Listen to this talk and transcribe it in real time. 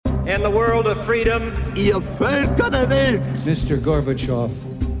in the world of freedom. Ihr Völker der Welt. Mr. Gorbachev,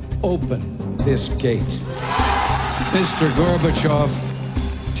 open this gate. Mr. Gorbachev,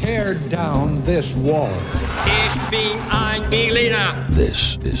 tear down this wall. Ich bin ein Berliner.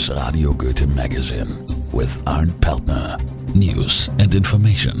 This is Radio Goethe Magazine with Arndt Peltner. News and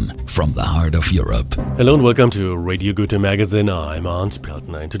information from the heart of Europe. Hello and welcome to Radio Goethe Magazine. I'm Arndt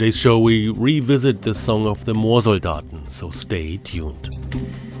Peltner. In today's show we revisit the song of the Moorsoldaten, so stay tuned.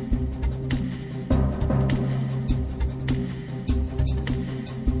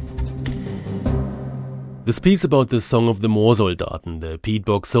 This piece about the song of the Moorsoldaten, the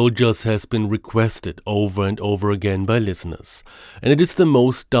Peatbog Soldiers, has been requested over and over again by listeners, and it is the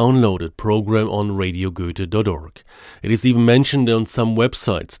most downloaded program on radiogoethe.org. It is even mentioned on some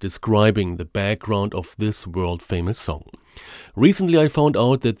websites describing the background of this world-famous song. Recently I found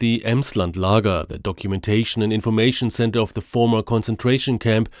out that the Emsland Lager, the documentation and information center of the former concentration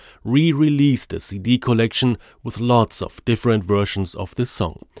camp, re-released a CD collection with lots of different versions of this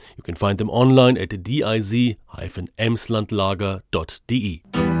song. You can find them online at diz-emslandlager.de.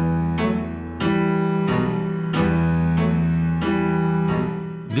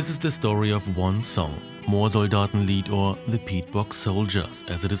 This is the story of one song. Moorsoldatenlied, or the Peatbog Soldiers,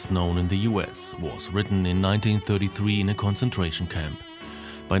 as it is known in the US, was written in 1933 in a concentration camp.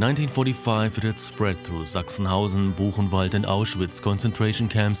 By 1945 it had spread through Sachsenhausen, Buchenwald and Auschwitz concentration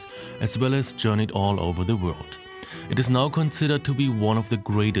camps, as well as journeyed all over the world. It is now considered to be one of the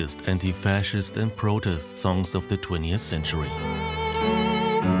greatest anti-fascist and protest songs of the 20th century.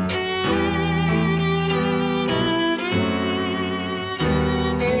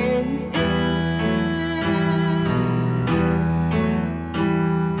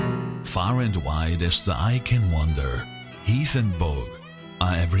 Far and wide as the eye can wander, heath and bog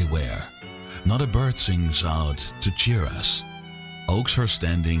are everywhere. Not a bird sings out to cheer us. Oaks are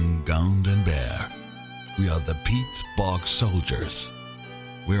standing gowned and bare. We are the Peatbog Soldiers.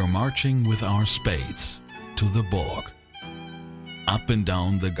 We are marching with our spades to the bog. Up and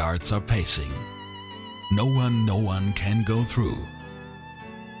down the guards are pacing. No one can go through.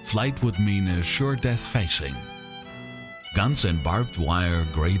 Flight would mean a sure death facing. Guns and barbed wire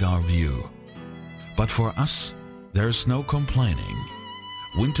grade our view. But for us, there's no complaining.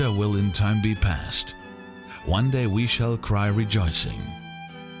 Winter will in time be past. One day we shall cry rejoicing.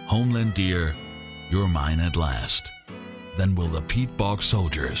 Homeland dear, you're mine at last. Then will the Peatbog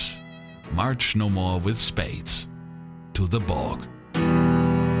Soldiers march no more with spades to the bog.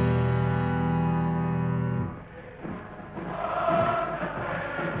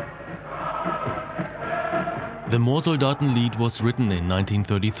 The Moorsoldatenlied was written in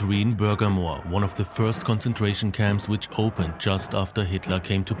 1933 in Bürgermoor, one of the first concentration camps which opened just after Hitler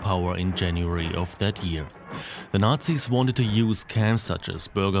came to power in January of that year. The Nazis wanted to use camps such as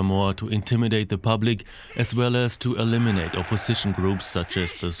Bürgermoor to intimidate the public, as well as to eliminate opposition groups such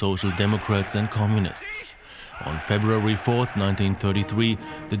as the Social Democrats and Communists. On February 4, 1933,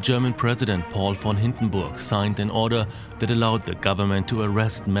 the German President Paul von Hindenburg signed an order that allowed the government to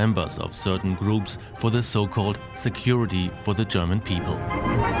arrest members of certain groups for the so-called security for the German people.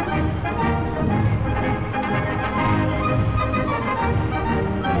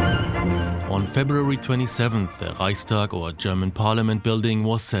 On February 27th, the Reichstag, or German Parliament building,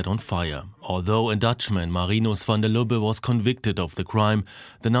 was set on fire. Although a Dutchman, Marinus van der Lubbe, was convicted of the crime,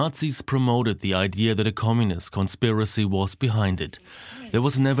 the Nazis promoted the idea that a communist conspiracy was behind it. There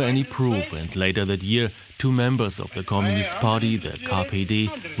was never any proof, and later that year, 2 members of the Communist Party, the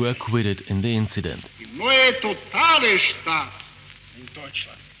KPD, were acquitted in the incident. Die neue totale Staat in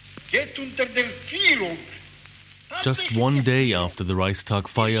Deutschland geht unter der Führung. Just one day after the Reichstag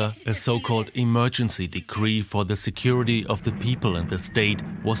fire, a so-called emergency decree for the security of the people and the state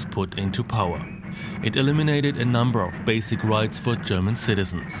was put into power. It eliminated a number of basic rights for German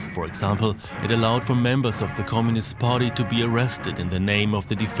citizens. For example, it allowed for members of the Communist Party to be arrested in the name of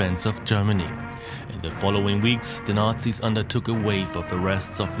the defense of Germany. In the following weeks, the Nazis undertook a wave of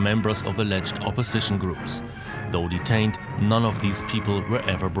arrests of members of alleged opposition groups. Though detained, none of these people were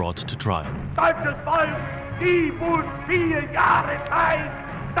ever brought to trial. Deutsches Volk, gib uns 4 Jahre Zeit,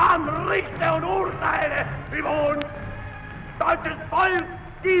 dann richte und urteile über uns. Deutsches Volk,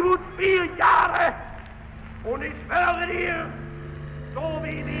 gib uns 4 Jahre und ich schwöre dir, so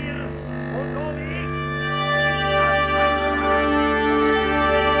wie wir und so wie ich.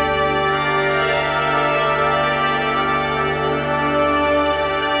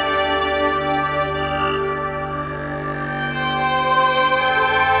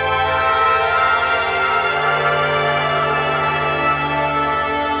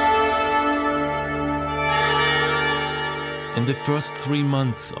 In the first 3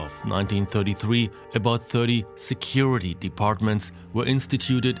 months of 1933, about 30 security departments were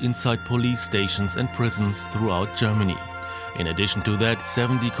instituted inside police stations and prisons throughout Germany. In addition to that,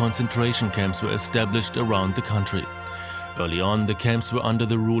 70 concentration camps were established around the country. Early on, the camps were under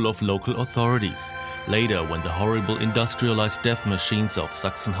the rule of local authorities. Later, when the horrible industrialized death machines of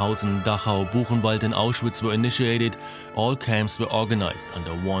Sachsenhausen, Dachau, Buchenwald and Auschwitz were initiated, all camps were organized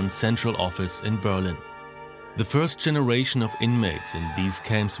under one central office in Berlin. The first generation of inmates in these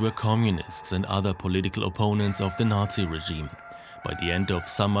camps were communists and other political opponents of the Nazi regime. By the end of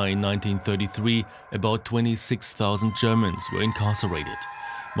summer in 1933, about 26,000 Germans were incarcerated.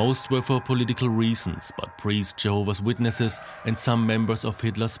 Most were for political reasons, but priests, Jehovah's Witnesses and some members of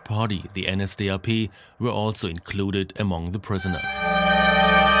Hitler's party, the NSDAP, were also included among the prisoners.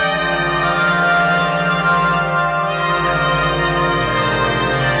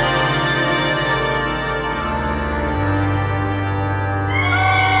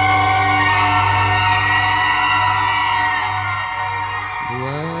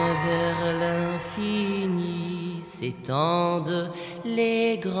 S'étendent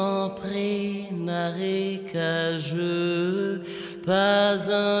les grands prés marécageux, pas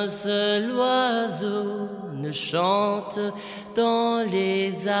un seul oiseau ne chante dans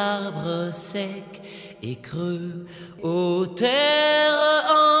les arbres secs et creux, aux terres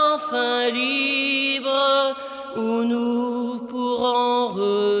enfin libres où nous pourrons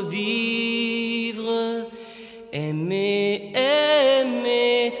revivre, aimer,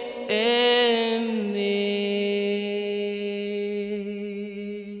 aimer, aimer.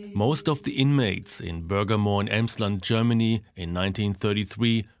 Most of the inmates in Bergamo and Emsland, Germany in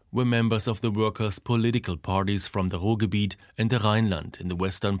 1933 were members of the workers' political parties from the Ruhrgebiet and the Rhineland in the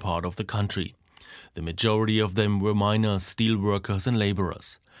western part of the country. The majority of them were miners, steel workers and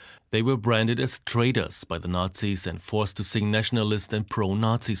laborers. They were branded as traitors by the Nazis and forced to sing nationalist and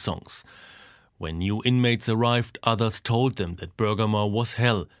pro-Nazi songs. When new inmates arrived, others told them that Bergamo was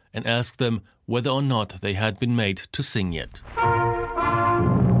hell and asked them whether or not they had been made to sing yet.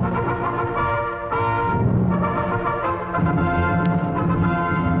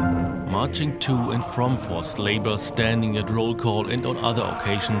 Marching to and from forced labor, standing at roll call and on other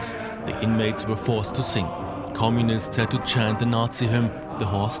occasions, the inmates were forced to sing. Communists had to chant the Nazi hymn, the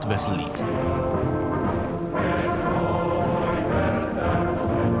Horst Wessel-Lied.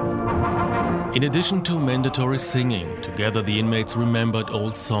 In addition to mandatory singing, together the inmates remembered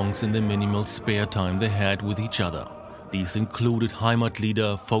old songs in the minimal spare time they had with each other. These included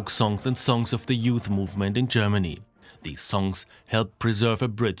Heimatlieder, folk songs and songs of the youth movement in Germany. These songs helped preserve a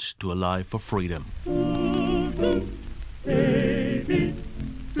bridge to a life for freedom.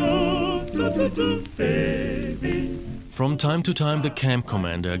 From time to time, the camp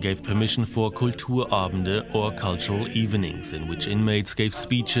commander gave permission for Kulturabende or cultural evenings, in which inmates gave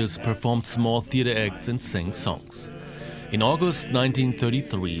speeches, performed small theater acts and sang songs. In August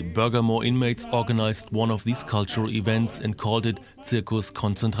 1933, Bergamo inmates organized one of these cultural events and called it Circus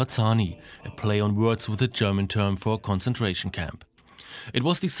Konzentrazzani, a play on words with the German term for concentration camp. It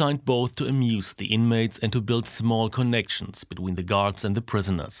was designed both to amuse the inmates and to build small connections between the guards and the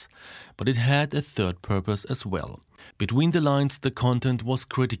prisoners. But it had a third purpose as well. Between the lines, the content was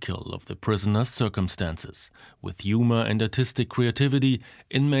critical of the prisoners' circumstances. With humor and artistic creativity,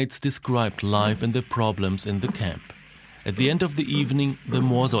 inmates described life and the problems in the camp. At the end of the evening, the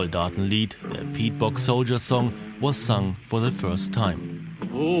Moorsoldatenlied, the Piet Bock soldier song, was sung for the first time.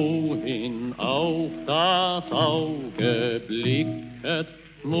 Wohin auch das Auge blicket,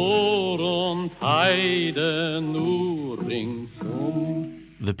 Moor und Heide nur ringsum.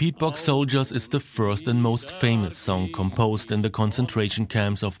 The Piet Bock Soldiers is the first and most famous song composed in the concentration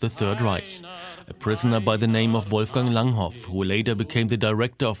camps of the Third Reich. A prisoner by the name of Wolfgang Langhoff, who later became the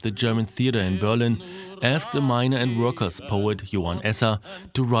director of the German theater in Berlin, asked a miner and workers poet, Johann Esser,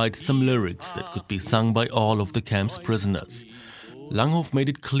 to write some lyrics that could be sung by all of the camp's prisoners. Langhoff made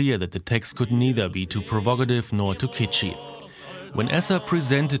it clear that the text could neither be too provocative nor too kitschy. When Esser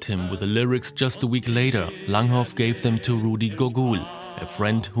presented him with the lyrics just a week later, Langhoff gave them to Rudi Gogul, a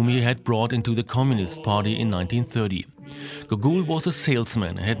friend whom he had brought into the Communist Party in 1930. Gogul was a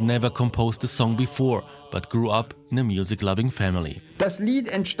salesman and had never composed a song before, but grew up in a music-loving family. Das Lied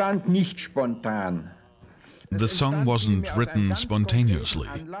entstand nicht spontan. The song wasn't written spontaneously.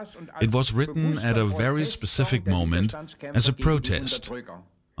 It was written at a very specific moment as a protest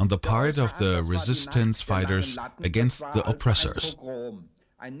on the part of the resistance fighters against the oppressors.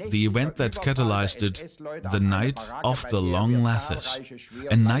 The event that catalyzed it, the night of the Long Lathis,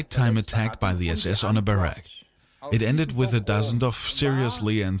 a nighttime attack by the SS on a barrack. It ended with a dozen of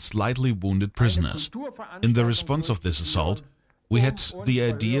seriously and slightly wounded prisoners. In the response of this assault, We had the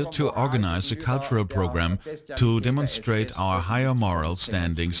idea to organize a cultural program to demonstrate our higher moral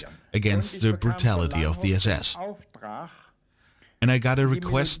standings against the brutality of the SS. And I got a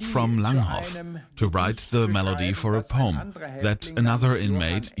request from Langhoff to write the melody for a poem that another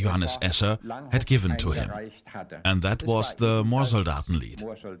inmate, Johannes Esser, had given to him. And that was the Moorsoldatenlied.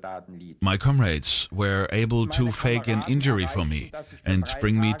 My comrades were able to fake an injury for me and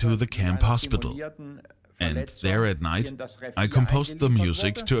bring me to the camp hospital. And there at night, I composed the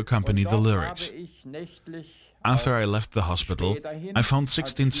music to accompany the lyrics. After I left the hospital, I found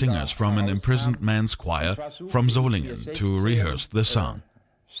 16 singers from an imprisoned man's choir from Solingen to rehearse the song.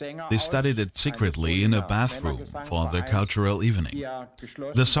 They studied it secretly in a bathroom for the cultural evening.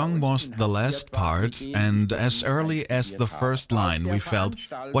 The song was the last part, and as early as the first line we felt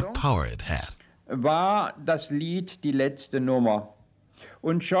what power it had. War das Lied die letzte Nummer.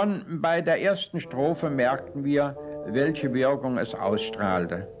 Und schon bei der ersten Strophe merkten wir, welche Wirkung es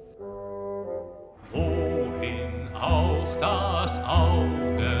ausstrahlte. Wohin auch das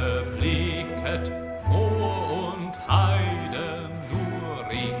Auge blicket, Moor und Heide nur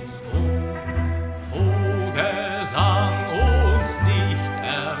ringsum, wo Gesang uns nicht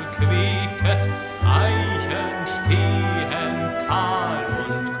erquicket, Eichen stehen kahl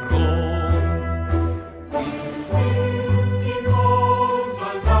und krumm. Wir sind die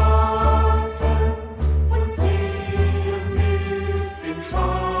Moorsoldaten und ziehen mit dem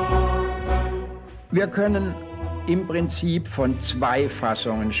Spaten. Wir können im Prinzip von zwei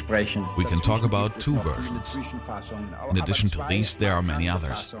Fassungen sprechen. We can talk about two versions. In addition to these, there are many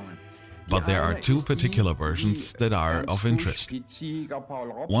others. But there are two particular versions that are of interest.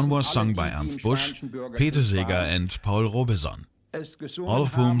 One was sung by Ernst Busch, Peter Seeger and Paul Robeson, all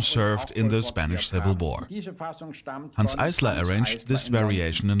of whom served in the Spanish Civil War. Hans Eisler arranged this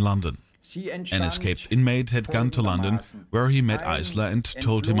variation in London. An escaped inmate had gone to London, where he met Eisler and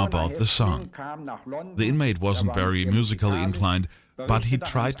told him about the song. The inmate wasn't very musically inclined, but he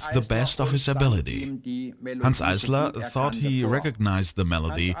tried the best of his ability. Hans Eisler thought he recognized the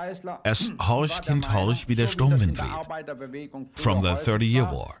melody as Horch, Kind, horch, wie der Sturmwind weht, from the 30-Year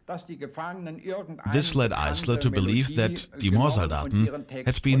War. This led Eisler to believe that Die Moorsoldaten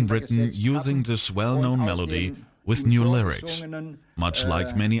had been written using this well-known melody with new lyrics, much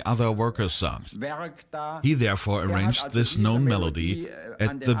like many other workers' songs. He therefore arranged this known melody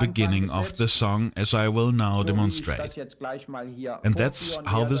at the beginning of the song, as I will now demonstrate. And that's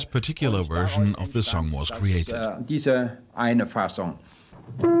how this particular version of the song was created. Diese eine Fassung.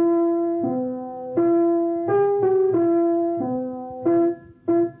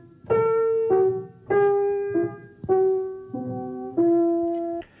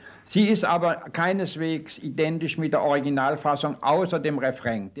 Sie ist aber keineswegs identisch mit der Originalfassung außer dem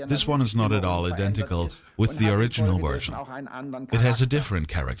Refrain. This one is not at all identical with the original version. It has a different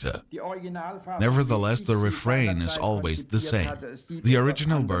character. Nevertheless, the refrain is always the same. The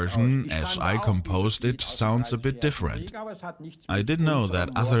original version, as I composed it, sounds a bit different. I did know that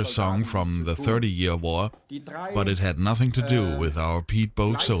other song from the 30-Year War, but it had nothing to do with our Piet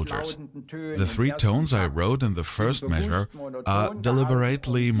Boog soldiers. The three tones I wrote in the first measure are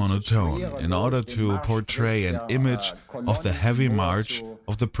deliberately monotone in order to portray an image of the heavy march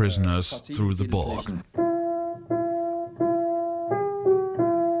of the prisoners through the Borg.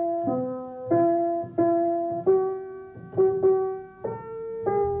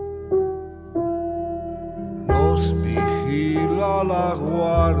 Nos vigila la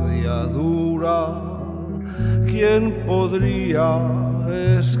guardia dura, ¿quién podría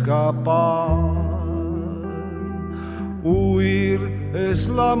escapar? Huir es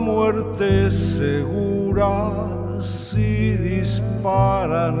la muerte segura, si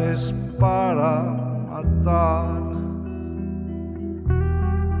disparan es para matar.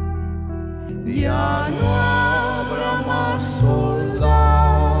 Ya no habrá más soldados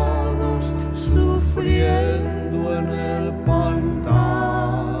sufriendo en el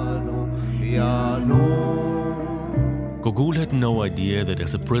pantano, ya no. Gogol had no idea that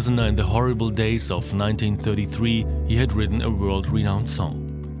as a prisoner in the horrible days of 1933, he had written a world-renowned song.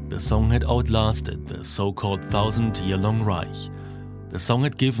 The song had outlasted the so-called 1,000-year-long Reich. The song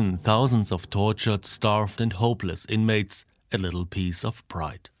had given thousands of tortured, starved and hopeless inmates a little piece of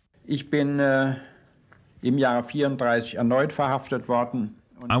pride. Ich bin im Jahr 34 erneut verhaftet worden.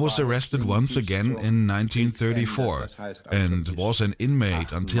 I was arrested once again in 1934 and was an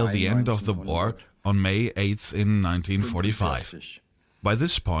inmate until the end of the war on May 8th in 1945. By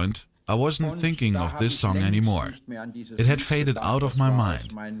this point, I wasn't thinking of this song anymore. It had faded out of my mind,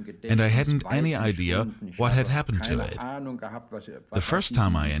 and I hadn't any idea what had happened to it. The first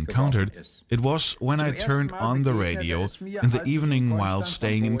time I encountered it was when I turned on the radio in the evening while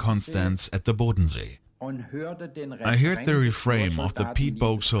staying in Konstanz at the Bodensee. I heard the refrain of the Piet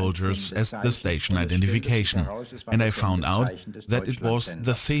Boog Soldiers as the station identification, and I found out that it was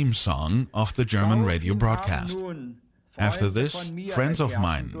the theme song of the German radio broadcast. After this, friends of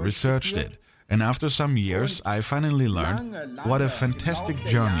mine researched it, and after some years I finally learned what a fantastic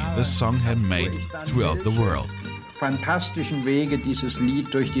journey this song had made throughout the world. Fantastischen Wege dieses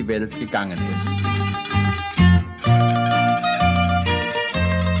Lied durch die Welt gegangen ist.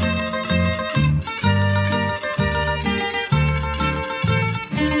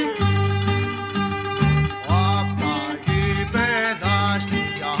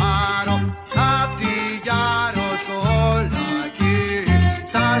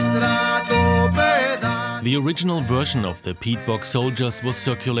 The original version of the Piet Boog Soldiers was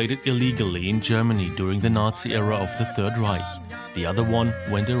circulated illegally in Germany during the Nazi era of the Third Reich. The other one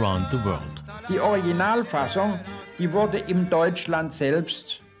went around the world. Die Originalfassung, die wurde im Deutschland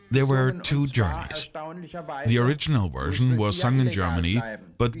selbst. There were two journeys. The original version was sung in Germany,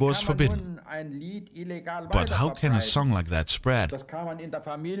 but was forbidden. But how can a song like that spread?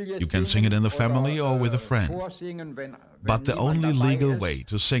 You can sing it in the family or with a friend. But the only legal way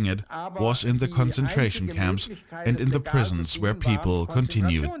to sing it was in the concentration camps and in the prisons where people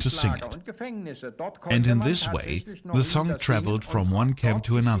continued to sing it. And in this way, the song traveled from one camp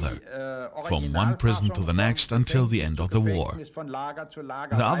to another, from one prison to the next until the end of the war.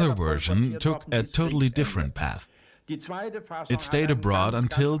 The other version took a totally different path. It stayed abroad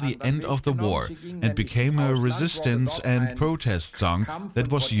until the end of the war and became a resistance and protest song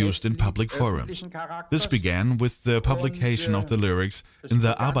that was used in public forums. This began with the publication of the lyrics in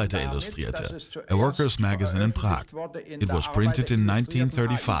the Arbeiter Illustrierte, a workers' magazine in Prague. It was printed in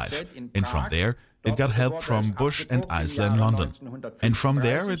 1935, and from there it got help from Bush and Eisler in London. And from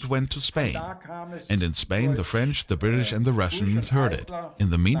there it went to Spain. And in Spain the French, the British and the Russians heard it.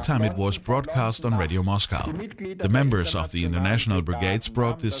 In the meantime it was broadcast on Radio Moscow. The members of the international brigades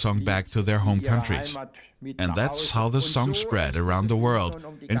brought this song back to their home countries. And that's how the song spread around the world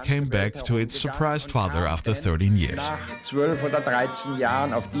and came back to its surprised father after 13 years. Nach 12 oder 13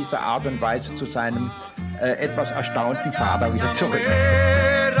 Jahren auf diese Art und Weise zu seinem etwas erstaunten Vater wieder zurück.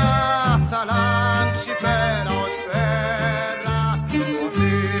 Salam shipera ospera che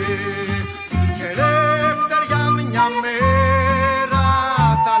lefter yam yamera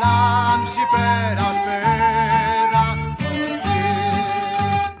salam shipera ospera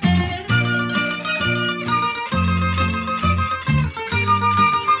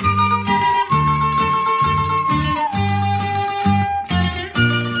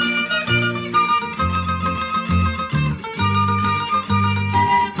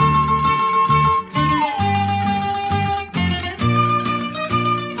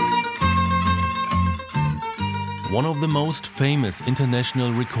One of the most famous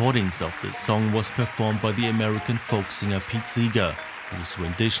international recordings of this song was performed by the American folk singer Pete Seeger, whose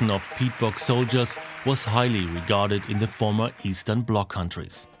rendition of Piet Boog Soldiers was highly regarded in the former Eastern Bloc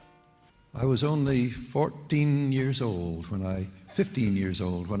countries. I was only 15 years old when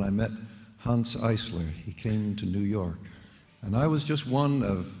I met Hans Eisler. He came to New York. And I was just one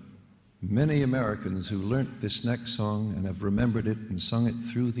of many Americans who learnt this next song and have remembered it and sung it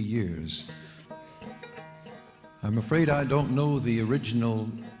through the years. I'm afraid I don't know the original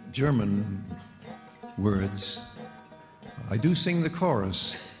German words. I do sing the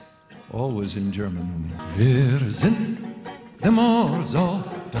chorus, always in German. Wir sind immer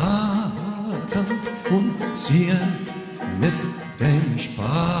Soldaten und ziehen mit dem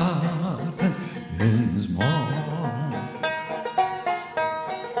Spaten ins Maul.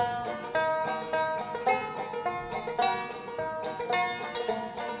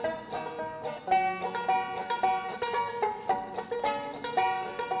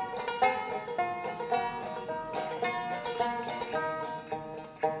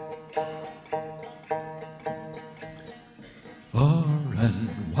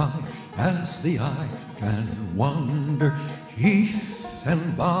 As the eye can wander, heath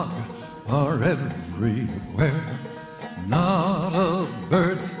and bog are everywhere. Not a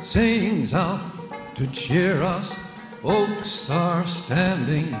bird sings out to cheer us. Oaks are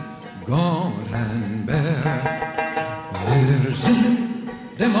standing gaunt and bare. Wir sind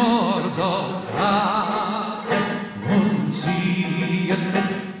dem Soldaten und ziehen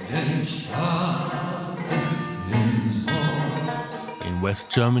mit den Spaten ins Maul. In West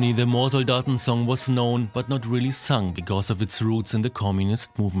Germany, the Moorsoldaten song was known but not really sung because of its roots in the communist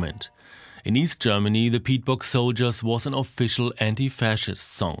movement. In East Germany, the Peat Box Soldiers was an official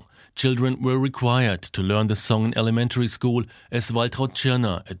anti-fascist song. Children were required to learn the song in elementary school, as Waltraud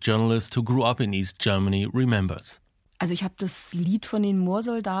Tschirner, a journalist who grew up in East Germany, remembers. Also ich habe das Lied von den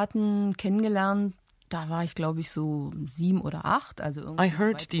Moorsoldaten kennengelernt. Da war ich, glaube ich, so 7 oder 8. I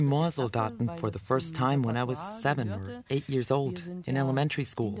heard Die Moorsoldaten for the first time when I was 7 or 8 years old in elementary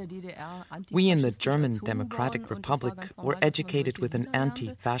school. We in the German Democratic Republic were educated with an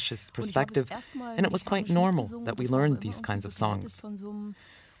anti-fascist perspective, and it was quite normal that we learned these kinds of songs.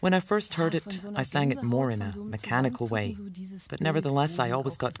 When I first heard it, I sang it more in a mechanical way, but nevertheless I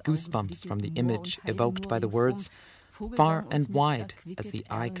always got goosebumps from the image evoked by the words, "Far and wide as the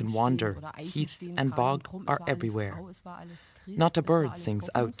eye can wander, heath and bog are everywhere. Not a bird sings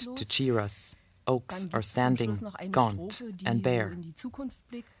out to cheer us. Oaks are standing gaunt and bare."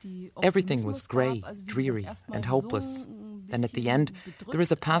 Everything was grey, dreary and hopeless. Then at the end, there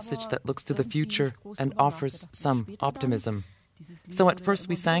is a passage that looks to the future and offers some optimism. So at first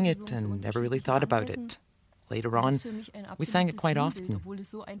we sang it and never really thought about it. Later on, we sang it quite often.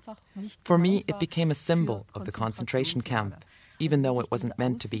 For me, it became a symbol of the concentration camp, even though it wasn't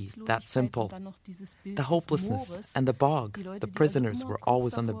meant to be that simple. The hopelessness and the bog, the prisoners were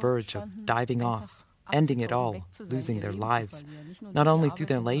always on the verge of diving off, ending it all, losing their lives, not only through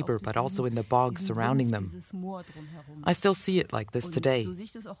their labor, but also in the bog surrounding them. I still see it like this today.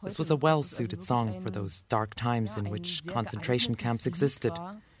 This was a well-suited song for those dark times in which concentration camps existed,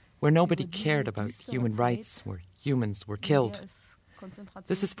 where nobody cared about human rights, where humans were killed.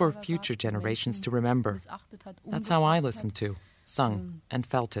 This is for future generations to remember. That's how I listened to, sung and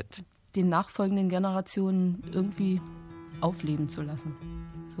felt it. Den nachfolgenden Generationen irgendwie aufleben zu lassen.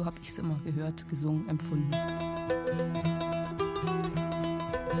 So habe ich es immer gehört, gesungen, empfunden.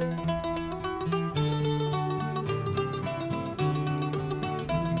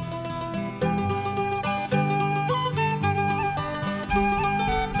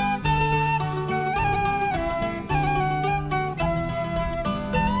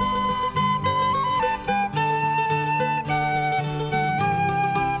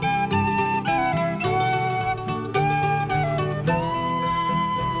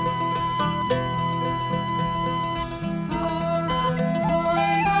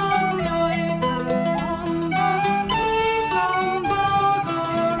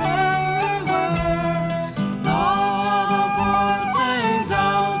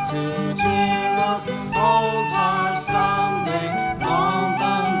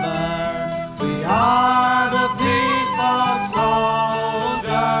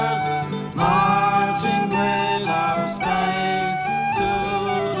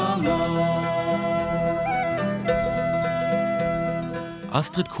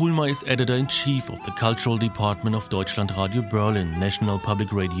 Astrid Kuhlmeier is editor-in-chief of the cultural department of Deutschlandradio Berlin, National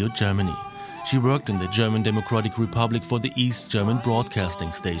Public Radio Germany. She worked in the German Democratic Republic for the East German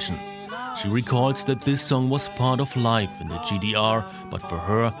Broadcasting Station. She recalls that this song was part of life in the GDR, but for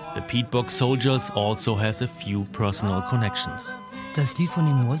her, the Peat Box Soldiers also has a few personal connections. Das Lied von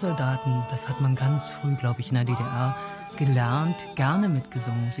den Moorsoldaten, das hat man ganz früh, glaube ich, in der DDR gelernt, gerne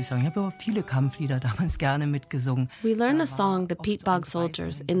mitgesungen, muss ich sagen. Ich habe aber viele Kampflieder damals gerne mitgesungen. We learned the song The Peat Box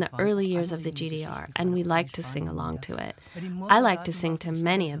Soldiers in the early years of the GDR, and we liked to sing along to it. I liked to sing to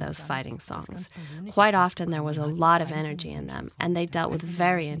many of those fighting songs. Quite often there was a lot of energy in them, and they dealt with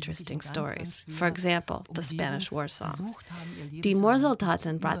very interesting stories. For example, the Spanish War songs. Die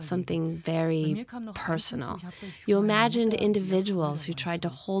Moorsoldaten brought something very personal. You imagined individuals who tried to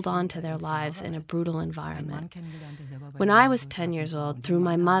hold on to their lives in a brutal environment. When I was 10 years old, through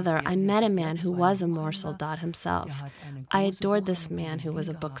my mother, I met a man who was a Moorsoldat himself. I adored this man who was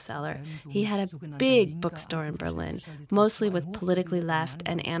a bookseller. He had a big bookstore in Berlin, mostly with politically left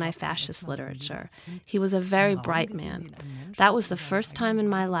and anti-fascist literature. He was a very bright man. That was the first time in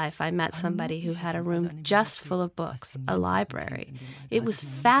my life I met somebody who had a room just full of books, a library. It was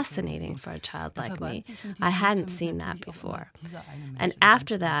fascinating for a child like me. I hadn't seen that before. And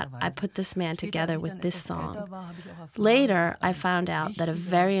after that, I put this man together with this song. Later, I found out that a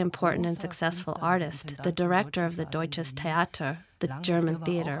very important and successful artist, the director of the Deutsches Theater, the German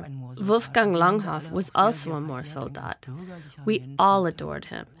theater, Wolfgang Langhoff, was also a Moorsoldat. We all adored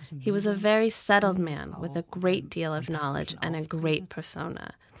him. He was a very settled man with a great deal of knowledge and a great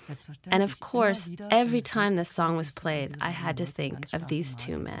persona. And of course, every time this song was played, I had to think of these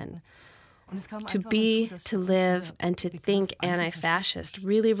two men. To be, to live, and to think anti-fascist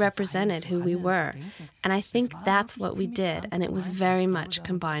really represented who we were. And I think that's what we did, and it was very much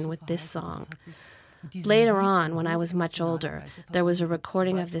combined with this song. Later on, when I was much older, there was a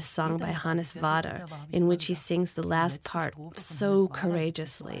recording of this song by Hannes Wader, in which he sings the last part so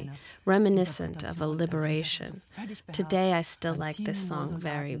courageously, reminiscent of a liberation. Today, I still like this song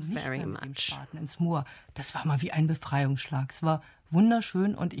very, very much. Das war mal wie ein Befreiungsschlag. Es war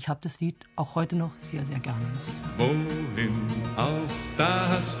wunderschön und ich habe das Lied auch heute noch sehr, sehr gerne, muss ich sagen. Wohin auch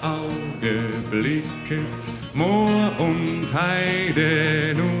das Auge blicket, Moor und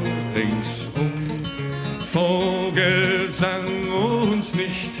Heide nur ringsum. Vogelsang uns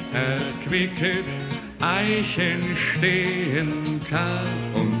nicht erquicket, Eichen stehen kahl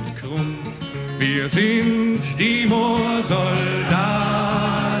und krumm. Wir sind die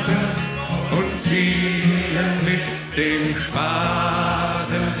Moorsoldaten und ziehen mit dem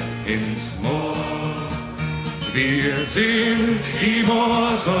Spaten ins Moor. Wir sind die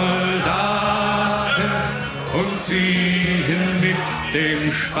Moorsoldaten und ziehen mit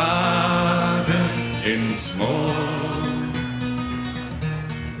dem Spaten ins Moor.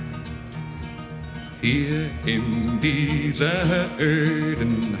 Hier in dieser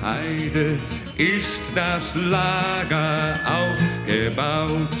öden Heide ist das Lager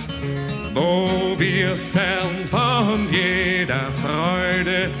aufgebaut, wo wir fern von jeder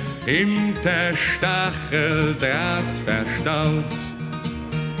Freude hinter Stacheldraht verstaut.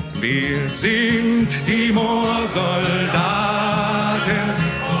 Wir sind die Moorsoldaten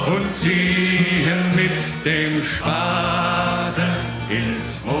und ziehen mit dem Spaten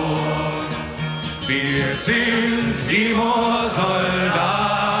ins Moor. Wir sind die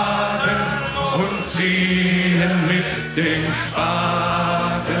Moorsoldaten und ziehen mit dem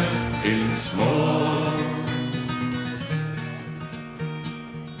Spaten ins Moor.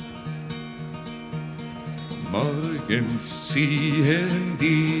 Morgens ziehen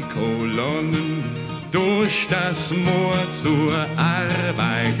die Kolonnen durch das Moor zur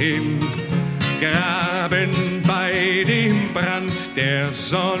Arbeit hin, graben bei dem Brand der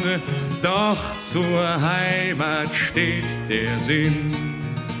Sonne, doch zur Heimat steht der Sinn.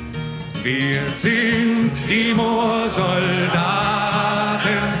 Wir sind die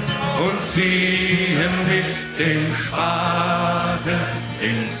Moorsoldaten und ziehen mit dem Spaten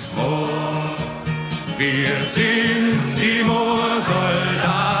ins Moor. Wir sind die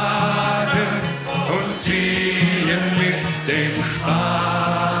Moorsoldaten und ziehen mit dem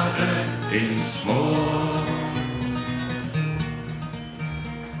Spaten ins Moor.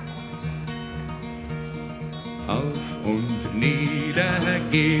 Auf und nieder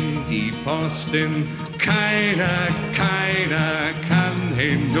gehen die Posten, keiner kann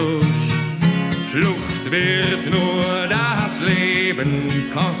hindurch. Flucht wird nur das Leben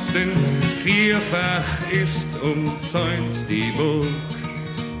kosten, vierfach ist umzäunt die Burg.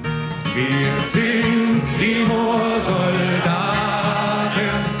 Wir sind die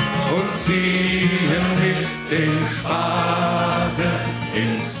Moorsoldaten und ziehen mit dem Spaten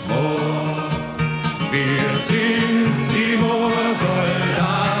ins Moor. Wir sind die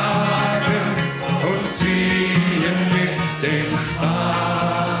Moorsoldaten und ziehen mit dem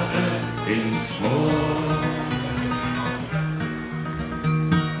Spaten ins Moor.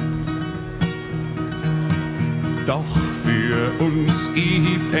 Doch für uns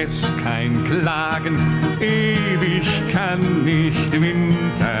gibt es kein Klagen, ewig kann nicht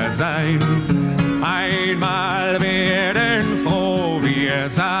Winter sein. Einmal werden froh wir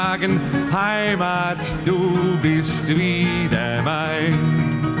sagen, Heimat, du bist wieder mein.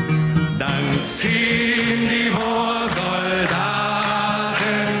 Dann ziehen die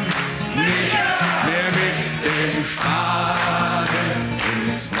Moorsoldaten nicht mehr mit dem Spaten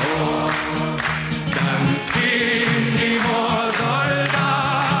ins Moor. Dann ziehen die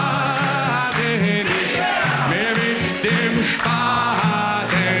Moorsoldaten nicht mehr mit dem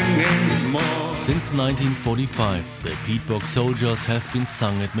Spaten ins Moor. Since 1945, the Pete Bog Soldiers has been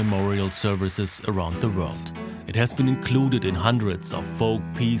sung at memorial services around the world. It has been included in hundreds of folk,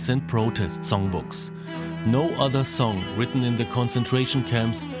 peace and protest songbooks. No other song written in the concentration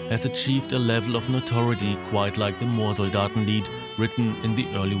camps has achieved a level of notoriety quite like the Moorsoldatenlied written in the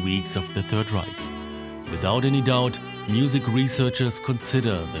early weeks of the Third Reich. Without any doubt, music researchers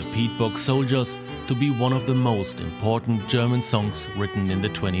consider the Pete Bog Soldiers to be one of the most important German songs written in the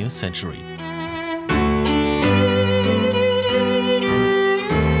 20th century.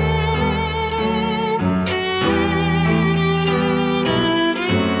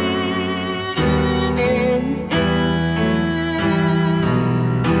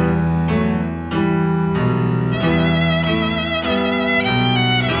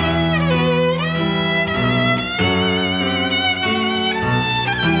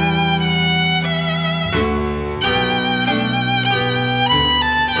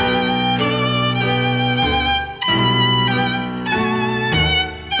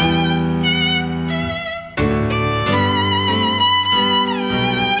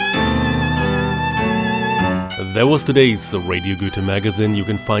 That was today's Radio Goethe magazine. You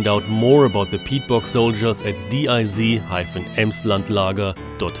can find out more about the Peatbog Soldiers at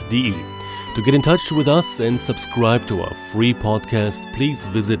diz-emslandlager.de. To get in touch with us and subscribe to our free podcast, please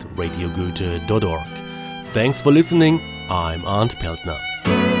visit radiogoethe.org. Thanks for listening. I'm Arndt Peltner.